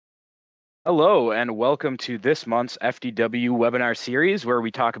Hello, and welcome to this month's FDW webinar series where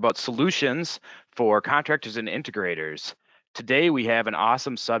we talk about solutions for contractors and integrators. Today, we have an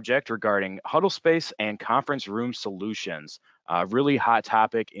awesome subject regarding huddle space and conference room solutions, a really hot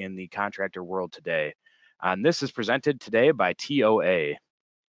topic in the contractor world today. And this is presented today by TOA.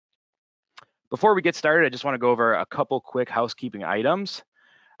 Before we get started, I just want to go over a couple quick housekeeping items.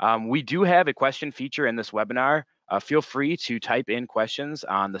 We do have a question feature in this webinar. Feel free to type in questions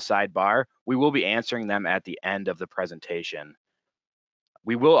on the sidebar. We will be answering them at the end of the presentation.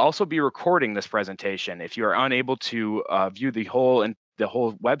 We will also be recording this presentation. If you are unable to view the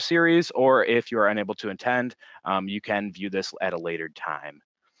whole web series, or if you are unable to attend, you can view this at a later time.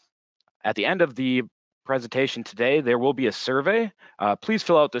 At the end of the presentation today, there will be a survey. Please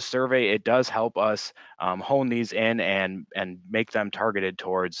fill out the survey. It does help us hone these in and make them targeted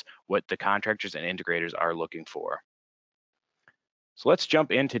towards what the contractors and integrators are looking for. So let's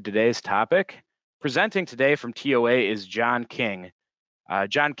jump into today's topic. Presenting today from TOA is John King.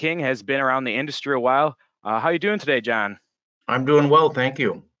 John King has been around the industry a while. How are you doing today, John? I'm doing well, thank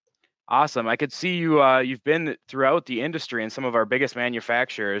you. Awesome. I could see you, you've been throughout the industry and some of our biggest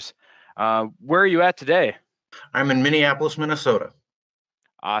manufacturers. Where are you at today? I'm in Minneapolis, Minnesota.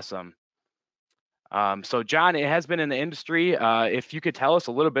 Awesome. So John, it has been in the industry. If you could tell us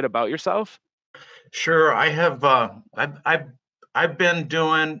a little bit about yourself. Sure, I have. I've been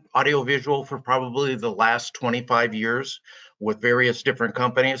doing audiovisual for probably the last 25 years with various different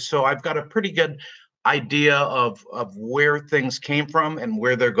companies, so I've got a pretty good idea of where things came from and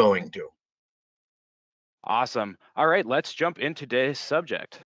where they're going to. Awesome. All right, let's jump into today's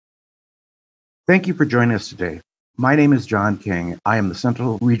subject. Thank you for joining us today. My name is John King. I am the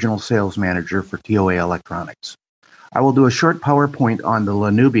Central Regional Sales Manager for TOA Electronics. I will do a short PowerPoint on the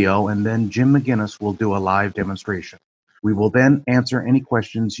Lenubio, and then Jim McGinnis will do a live demonstration. We will then answer any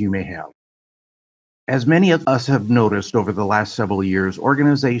questions you may have. As many of us have noticed over the last several years,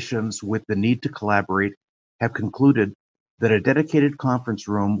 organizations with the need to collaborate have concluded that a dedicated conference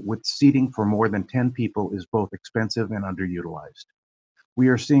room with seating for more than 10 people is both expensive and underutilized. We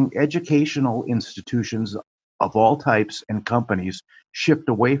are seeing educational institutions of all types and companies shift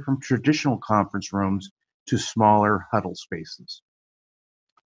away from traditional conference rooms to smaller huddle spaces.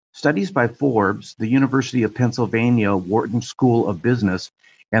 Studies by Forbes, the University of Pennsylvania Wharton School of Business,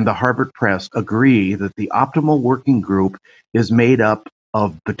 and the Harvard Press agree that the optimal working group is made up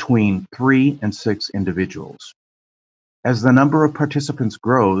of between 3 and 6 individuals. As the number of participants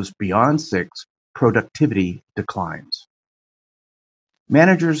grows beyond 6, productivity declines.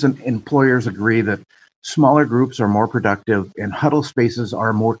 Managers and employers agree that smaller groups are more productive and huddle spaces are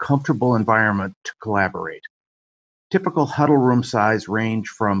a more comfortable environment to collaborate. Typical huddle room size range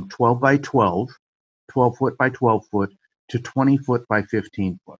from 12 by 12, 12 foot by 12 foot, to 20 foot by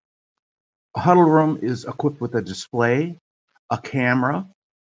 15 foot. A huddle room is equipped with a display, a camera,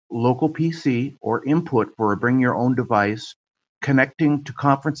 local PC, or input for a bring your own device, connecting to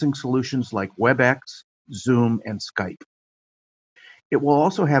conferencing solutions like WebEx, Zoom, and Skype. It will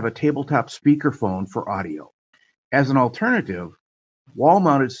also have a tabletop speakerphone for audio. As an alternative,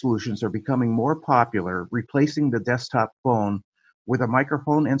 wall-mounted solutions are becoming more popular, replacing the desktop phone with a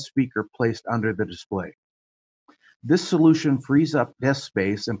microphone and speaker placed under the display. This solution frees up desk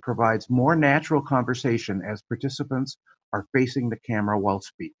space and provides more natural conversation as participants are facing the camera while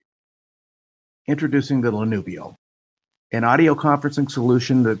speaking. Introducing the Lenubio, an audio conferencing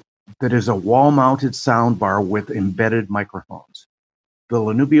solution that is a wall-mounted soundbar with embedded microphones. The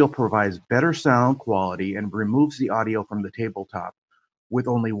Lenubio provides better sound quality and removes the audio from the tabletop with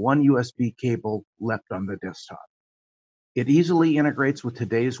only one USB cable left on the desktop. It easily integrates with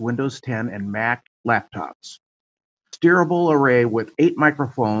today's Windows 10 and Mac laptops. Steerable array with 8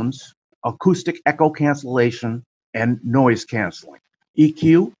 microphones, acoustic echo cancellation, and noise canceling,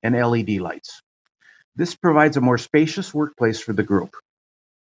 EQ, and LED lights. This provides a more spacious workplace for the group.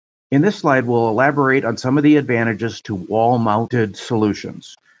 In this slide, we'll elaborate on some of the advantages to wall-mounted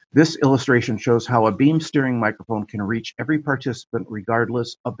solutions. This illustration shows how a beam steering microphone can reach every participant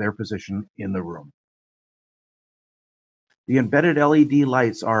regardless of their position in the room. The embedded LED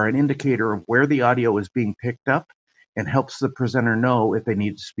lights are an indicator of where the audio is being picked up and helps the presenter know if they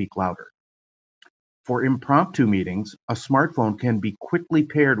need to speak louder. For impromptu meetings, a smartphone can be quickly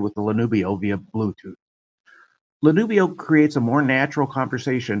paired with the Lenubio via Bluetooth. Lenubio creates a more natural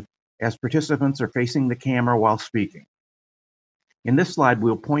conversation as participants are facing the camera while speaking. In this slide,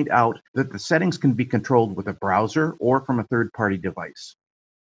 we'll point out that the settings can be controlled with a browser or from a third-party device.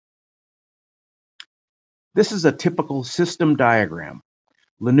 This is a typical system diagram.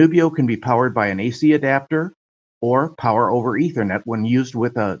 Lenubio can be powered by an AC adapter, or power over Ethernet when used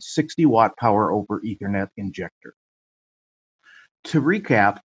with a 60-watt power over Ethernet injector. To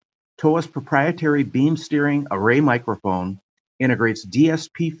recap, TOA's proprietary beam steering array microphone integrates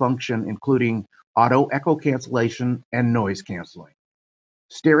DSP function including auto echo cancellation and noise canceling,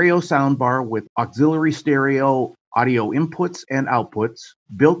 stereo soundbar with auxiliary stereo audio inputs and outputs,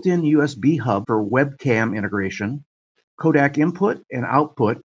 built-in USB hub for webcam integration, codec input and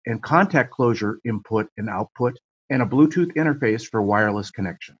output, and contact closure input and output, and a Bluetooth interface for wireless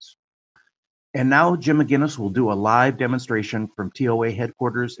connections. And now Jim McGinnis will do a live demonstration from TOA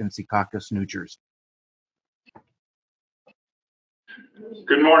headquarters in Secaucus, New Jersey.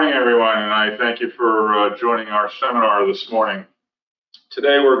 Good morning, everyone, and I thank you for joining our seminar this morning.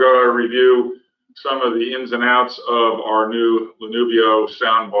 Today we're going to review some of the ins and outs of our new Lenubio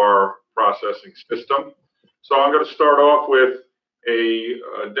soundbar processing system. So I'm going to start off with a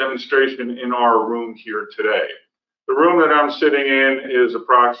demonstration in our room here today. The room that I'm sitting in is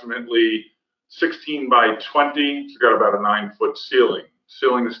approximately 16 by 20. It's got about a 9-foot ceiling.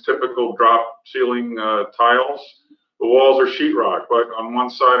 Ceiling is typical drop ceiling tiles. The walls are sheetrock, but on one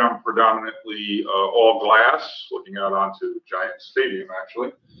side I'm predominantly all glass, looking out onto Giant Stadium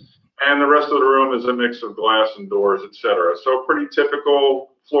actually, and the rest of the room is a mix of glass and doors, etc. So pretty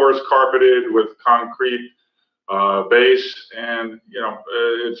typical. Floor is carpeted with concrete base, and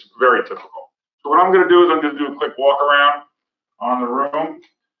it's very typical. So what I'm going to do is I'm going to do a quick walk around on the room,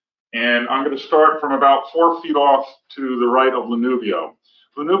 and I'm going to start from about 4 feet off to the right of Lenubio.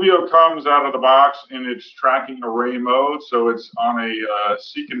 Lenubio comes out of the box in its tracking array mode, so it's on a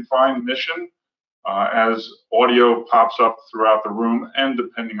seek and find mission as audio pops up throughout the room and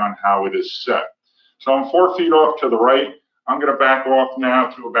depending on how it is set. So I'm 4 feet off to the right. I'm going to back off now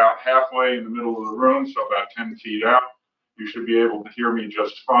to about halfway in the middle of the room, so about 10 feet out. You should be able to hear me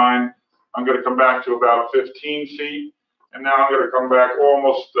just fine. I'm going to come back to about 15 feet, and now I'm going to come back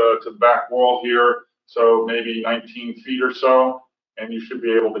almost to the back wall here, so maybe 19 feet or so. And you should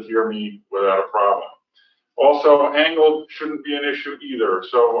be able to hear me without a problem. Also, angle shouldn't be an issue either.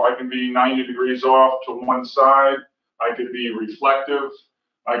 So I can be 90 degrees off to one side. I could be reflective.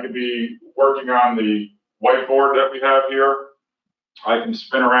 I could be working on the whiteboard that we have here. I can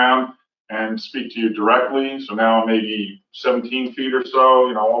spin around and speak to you directly. So now maybe 17 feet or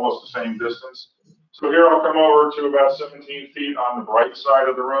so, almost the same distance. So here I'll come over to about 17 feet on the right side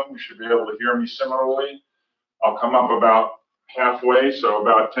of the room. You should be able to hear me similarly. I'll come up about halfway, so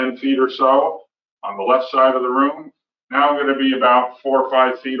about 10 feet or so on the left side of the room. Now I'm going to be about 4 or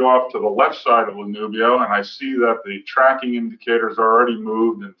 5 feet off to the left side of Lenubio, and I see that the tracking indicators are already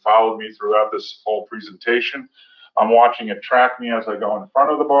moved and followed me throughout this whole presentation. I'm watching it track me as I go in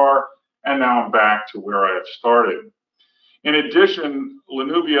front of the bar, and now I'm back to where I have started. In addition,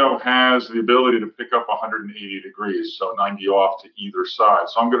 Lenubio has the ability to pick up 180 degrees, so 90 off to either side.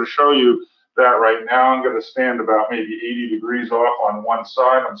 So I'm going to show you that right now. I'm going to stand about maybe 80 degrees off on one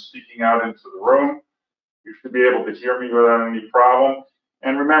side. I'm speaking out into the room. You should be able to hear me without any problem.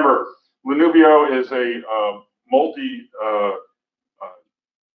 And remember, Lenubio is a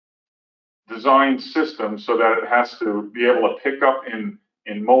multi-designed system so that it has to be able to pick up in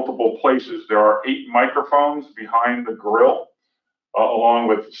multiple places. There are 8 microphones behind the grill, along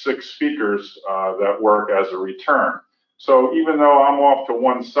with 6 speakers that work as a return. So even though I'm off to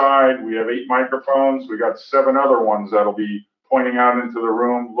one side, we have 8 microphones. We got 7 other ones that'll be pointing out into the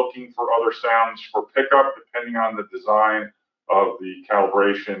room, looking for other sounds for pickup, depending on the design of the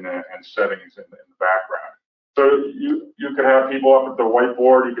calibration and settings in the background. So you could have people up at the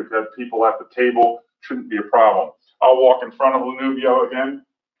whiteboard. You could have people at the table. Shouldn't be a problem. I'll walk in front of Lenubio again,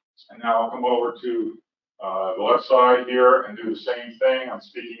 and now I'll come over to the left side here and do the same thing. I'm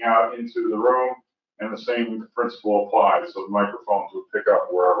speaking out into the room, and the same principle applies, so the microphones would pick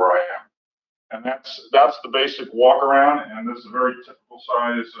up wherever I am. And that's the basic walk around, and this is a very typical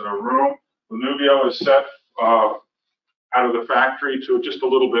size room. Lenubio is set out of the factory to just a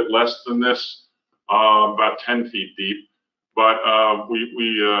little bit less than this, about 10 feet deep, but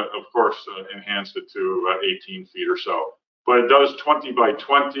we of course enhanced it to 18 feet or so. But it does 20 by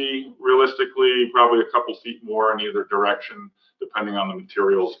 20, realistically, probably a couple feet more in either direction, depending on the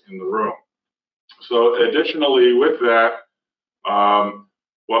materials in the room. So additionally with that,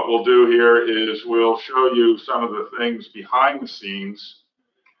 what we'll do here is we'll show you some of the things behind the scenes.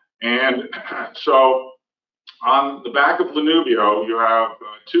 And so on the back of Lenubio, you have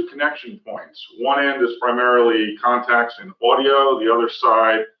 2 connection points. One end is primarily contacts and audio. The other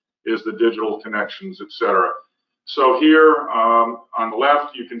side is the digital connections, etc. So here on the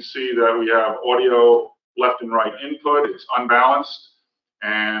left, you can see that we have audio left and right input. It's unbalanced.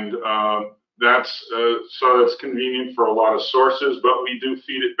 And That's so it's convenient for a lot of sources, but we do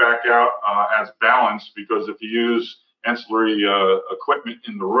feed it back out as balanced, because if you use ancillary equipment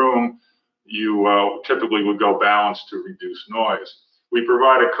in the room, you typically would go balanced to reduce noise. We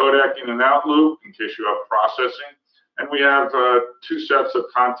provide a codec in and out loop in case you have processing, and we have 2 sets of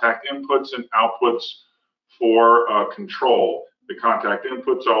contact inputs and outputs for control. The contact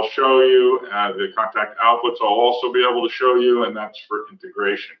inputs I'll show you, the contact outputs I'll also be able to show you, and that's for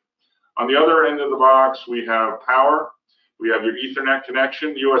integration. On the other end of the box, we have power. We have your Ethernet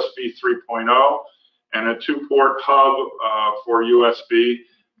connection, USB 3.0, and a 2-port hub for USB.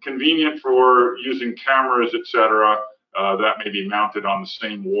 Convenient for using cameras, etc. That may be mounted on the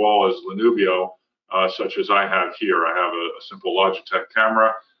same wall as Lenubio, such as I have here. I have a simple Logitech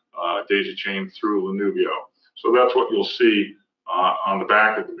camera, daisy chain through Lenubio. So that's what you'll see on the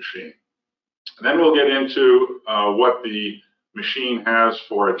back of the machine. And then we'll get into what the machine has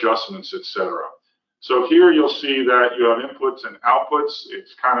for adjustments, etc. So here you'll see that you have inputs and outputs.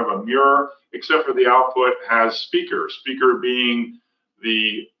 It's kind of a mirror, except for the output has speakers. Speaker being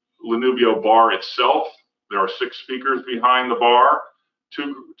the Lenubio bar itself. There are 6 speakers behind the bar,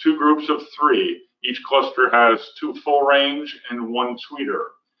 two groups of 3. Each cluster has 2 full range and 1 tweeter.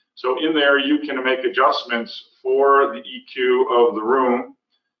 So in there you can make adjustments for the EQ of the room.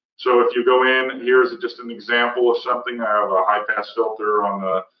 So if you go in, here's just an example of something. I have a high pass filter on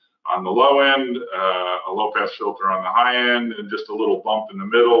the low end, a low pass filter on the high end, and just a little bump in the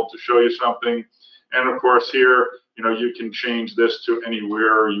middle to show you something. And of course here, you can change this to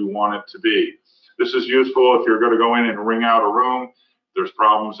anywhere you want it to be. This is useful if you're going to go in and ring out a room. If there's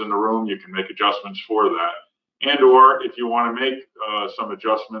problems in the room, you can make adjustments for that. And or if you want to make some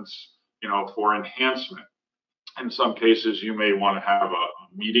adjustments, for enhancement. In some cases, you may want to have a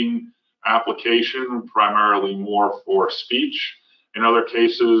meeting application, primarily more for speech. In other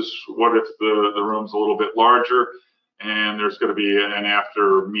cases, what if the room's a little bit larger and there's going to be an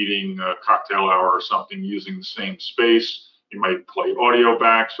after meeting cocktail hour or something using the same space? You might play audio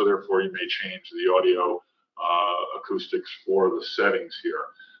back, so therefore you may change the audio acoustics for the settings here.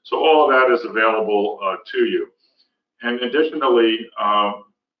 So all of that is available to you. And additionally,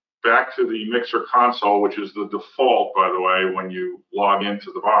 back to the mixer console, which is the default, by the way, when you log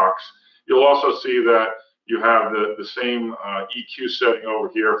into the box, you'll also see that you have the same EQ setting over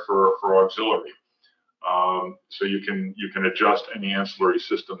here for auxiliary. So you can adjust any ancillary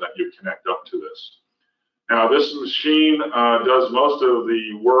system that you connect up to this. Now, this machine does most of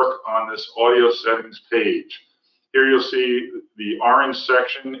the work on this audio settings page. Here you'll see the orange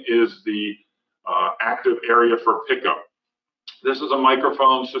section is the active area for pickup. This is a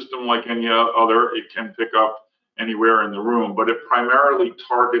microphone system like any other. It can pick up anywhere in the room, but it primarily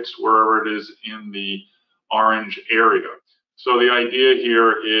targets wherever it is in the orange area. So the idea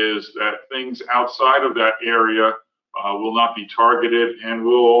here is that things outside of that area will not be targeted and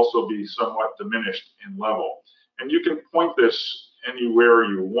will also be somewhat diminished in level. And you can point this anywhere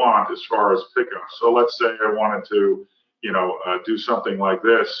you want as far as pickup. So let's say I wanted to, do something like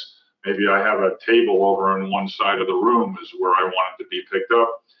this. Maybe I have a table over on one side of the room is where I want it to be picked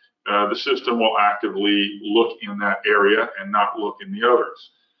up. The system will actively look in that area and not look in the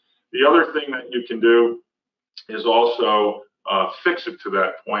others. The other thing that you can do is also fix it to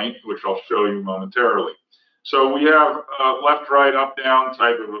that point, which I'll show you momentarily. So we have left, right, up, down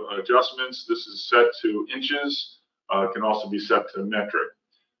type of adjustments. This is set to inches. It can also be set to metric.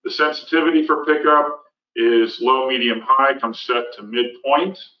 The sensitivity for pickup is low, medium, high, comes set to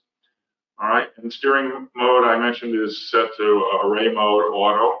midpoint. All right, and steering mode I mentioned is set to array mode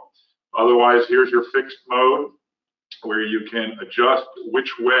auto. Otherwise, here's your fixed mode where you can adjust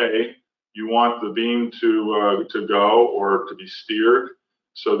which way you want the beam to go or to be steered.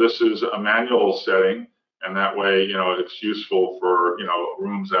 So this is a manual setting, and that way, it's useful for,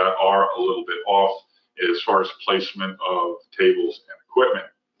 rooms that are a little bit off as far as placement of tables and equipment.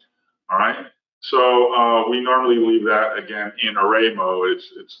 All right. So we normally leave that again in array mode.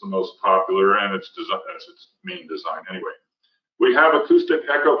 It's the most popular, and it's its main design anyway. We have acoustic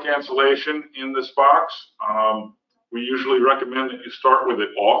echo cancellation in this box. We usually recommend that you start with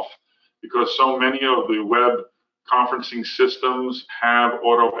it off because so many of the web conferencing systems have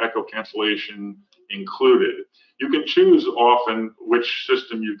auto echo cancellation included. You can choose often which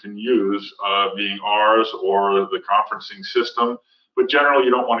system you can use, being ours or the conferencing system. But generally,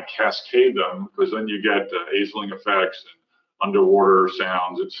 you don't want to cascade them because then you get Aisling effects and underwater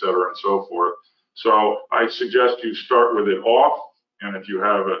sounds, et cetera, and so forth. So I suggest you start with it off. And if you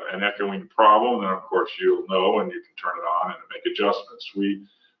have an echoing problem, then of course you'll know and you can turn it on and make adjustments.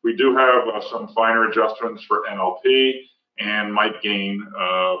 We do have some finer adjustments for NLP and mic gain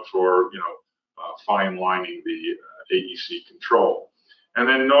for fine lining the AEC control. And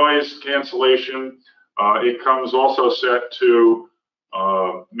then noise cancellation, it comes also set to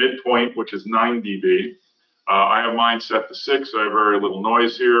midpoint, which is 9 dB. I have mine set to 6, so I have very little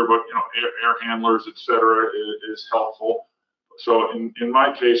noise here, but air handlers, etc., is helpful. So in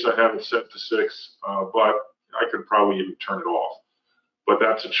my case, I have it set to 6, but I could probably even turn it off. But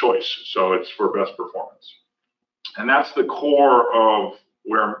that's a choice, so it's for best performance. And that's the core of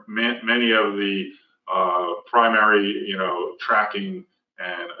where many of the primary, tracking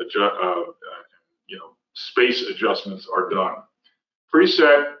and space adjustments are done.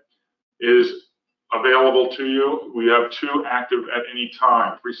 Preset is available to you. We have 2 active at any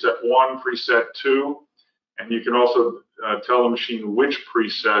time, preset 1, preset 2, and you can also tell the machine which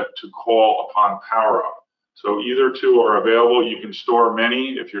preset to call upon power up. So either 2 are available. You can store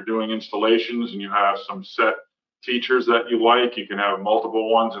many if you're doing installations and you have some set features that you like. You can have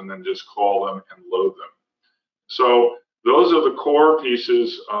multiple ones and then just call them and load them. So those are the core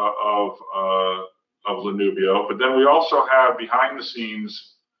pieces of Lenubio, but then we also have behind the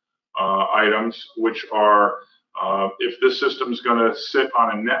scenes items, which are if this system is going to sit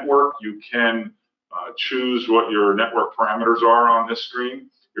on a network, you can choose what your network parameters are on this screen.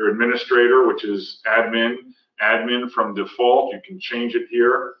 Your administrator, which is admin from default, you can change it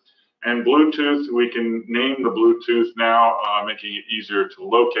here. And Bluetooth, we can name the Bluetooth now, making it easier to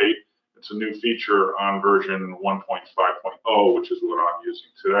locate. It's a new feature on version 1.5.0, which is what I'm using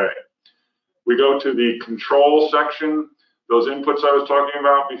today. We go to the control section. Those inputs I was talking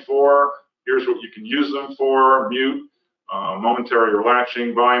about before, here's what you can use them for: mute, momentary or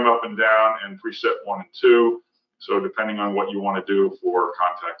latching, volume up and down, and preset 1 and 2. So depending on what you want to do for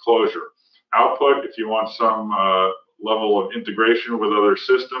contact closure. Output, if you want some level of integration with other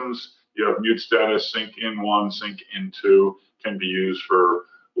systems, you have mute status, sync in 1, sync in 2, can be used for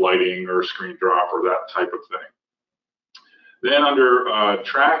lighting or screen drop or that type of thing. Then under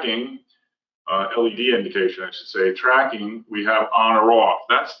tracking, LED indication, I should say, tracking, we have on or off.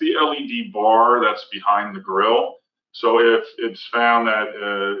 That's the LED bar that's behind the grill. So if it's found that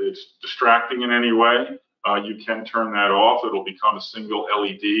it's distracting in any way, you can turn that off. It'll become a single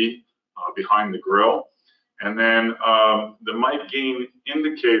LED behind the grill. And then the mic gain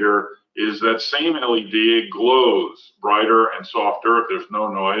indicator is that same LED. It glows brighter and softer. If there's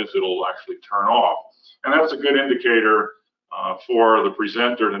no noise, it'll actually turn off. And that's a good indicator for the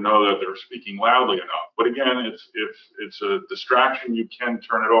presenter to know that they're speaking loudly enough. But again, if it's a distraction, you can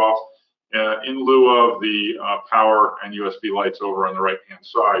turn it off in lieu of the power and USB lights over on the right-hand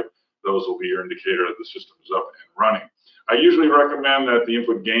side. Those will be your indicator that the system is up and running. I usually recommend that the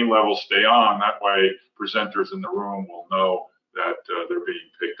input gain levels stay on. That way, presenters in the room will know that they're being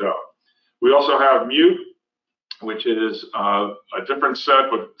picked up. We also have mute, which is a different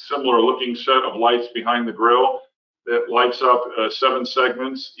set but similar looking set of lights behind the grill that lights up 7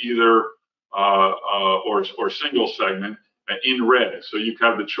 segments, either or single segment in red. So you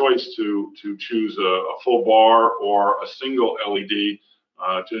have the choice to choose a full bar or a single LED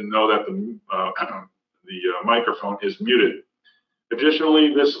to know that the microphone is muted.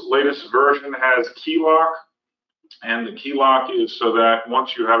 Additionally, this latest version has key lock, and the key lock is so that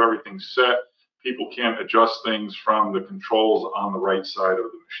once you have everything set, people can't adjust things from the controls on the right side of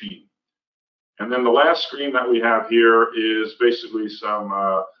the machine. And then the last screen that we have here is basically some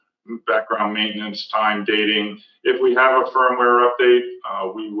background maintenance, time, dating. If we have a firmware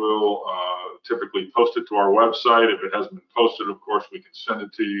update, we will typically post it to our website. If it hasn't been posted, of course, we can send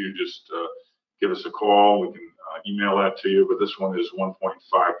it to you. Just give us a call. We can email that to you, but this one is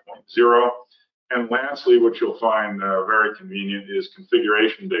 1.5.0. And lastly, what you'll find very convenient is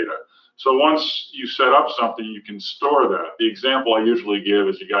configuration data. So once you set up something, you can store that. The example I usually give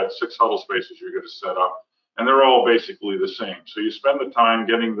is you got 6 huddle spaces you're going to set up, and they're all basically the same. So you spend the time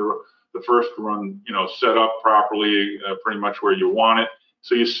getting the first run, set up properly, pretty much where you want it.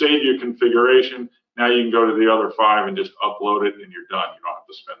 So you save your configuration. Now you can go to the other 5 and just upload it, and you're done. You don't have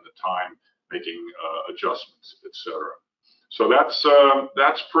to spend the time making adjustments, etc. So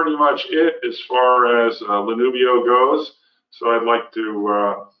that's pretty much it as far as Lenubio goes. So I'd like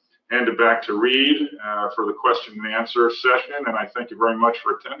to hand it back to Reed for the question and answer session, and I thank you very much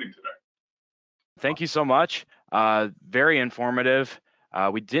for attending today. Thank you so much. Very informative.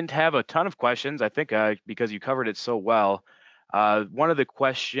 We didn't have a ton of questions, I think, because you covered it so well. One of the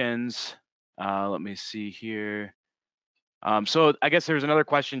questions, let me see here. So I guess there's another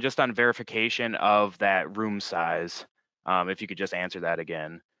question just on verification of that room size. If you could just answer that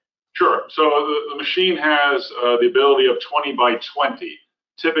again. Sure. So the machine has the ability of 20 by 20.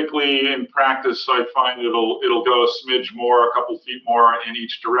 Typically in practice, I find it'll go a smidge more, a couple feet more in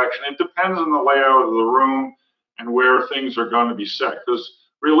each direction. It depends on the layout of the room and where things are going to be set. Because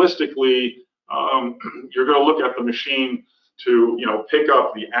realistically, you're going to look at the machine to pick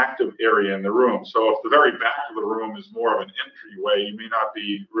up the active area in the room. So if the very back of the room is more of an entryway, you may not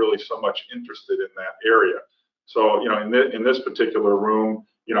be really so much interested in that area. So in this particular room,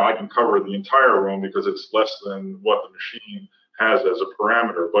 I can cover the entire room because it's less than what the machine has as a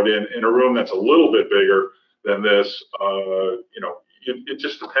parameter. But in a room that's a little bit bigger than this, it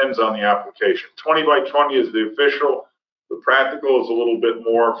just depends on the application. 20 by 20 is the official. The practical is a little bit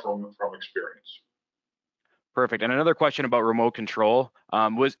more from experience. Perfect. And another question about remote control.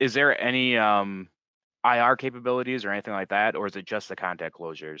 Is there any IR capabilities or anything like that, or is it just the contact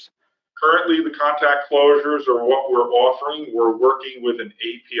closures? Currently, the contact closures are what we're offering. We're working with an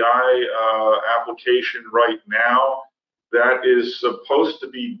API application right now that is supposed to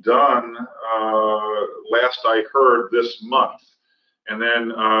be done, last I heard, this month. And then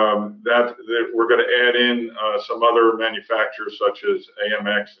that we're going to add in some other manufacturers such as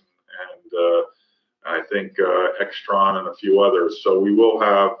AMX and I think Extron and a few others. So we will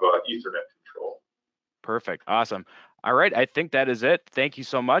have Ethernet control. Perfect. Awesome. All right. I think that is it. Thank you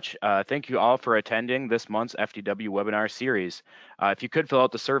so much. Thank you all for attending this month's FDW webinar series. If you could fill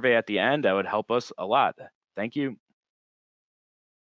out the survey at the end, that would help us a lot. Thank you.